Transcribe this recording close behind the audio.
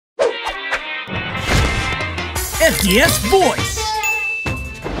FDS voice!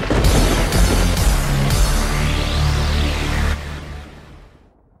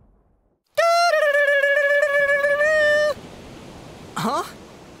 Huh?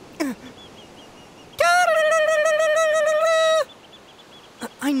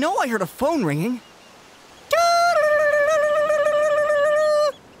 I know I heard a phone ringing.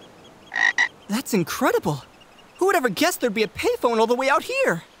 That's incredible. Who would ever guess there'd be a payphone all the way out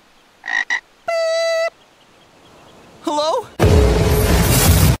here? Beep. Hello?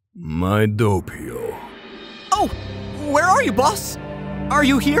 My Doppio. Oh, where are you, boss? Are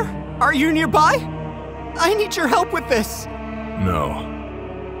you here? Are you nearby? I need your help with this.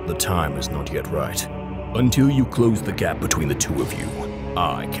 No, the time is not yet right. Until you close the gap between the two of you,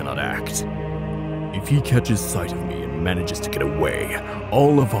 I cannot act. If he catches sight of me and manages to get away,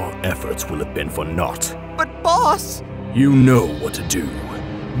 all of our efforts will have been for naught. But boss! You know what to do.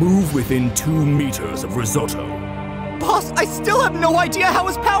 Move within 2 meters of Risotto. Boss, I still have no idea how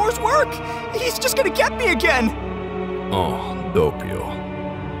his powers work! He's just gonna get me again! Oh, Doppio.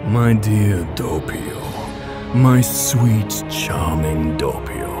 My dear Doppio. My sweet, charming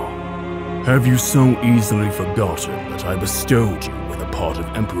Doppio. Have you so easily forgotten that I bestowed you with a part of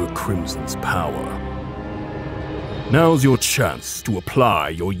Emperor Crimson's power? Now's your chance to apply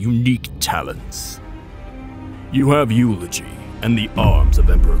your unique talents. You have Eulogy and the arms of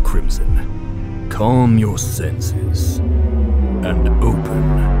Emperor Crimson. Calm your senses and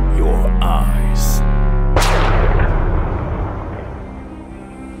open your eyes.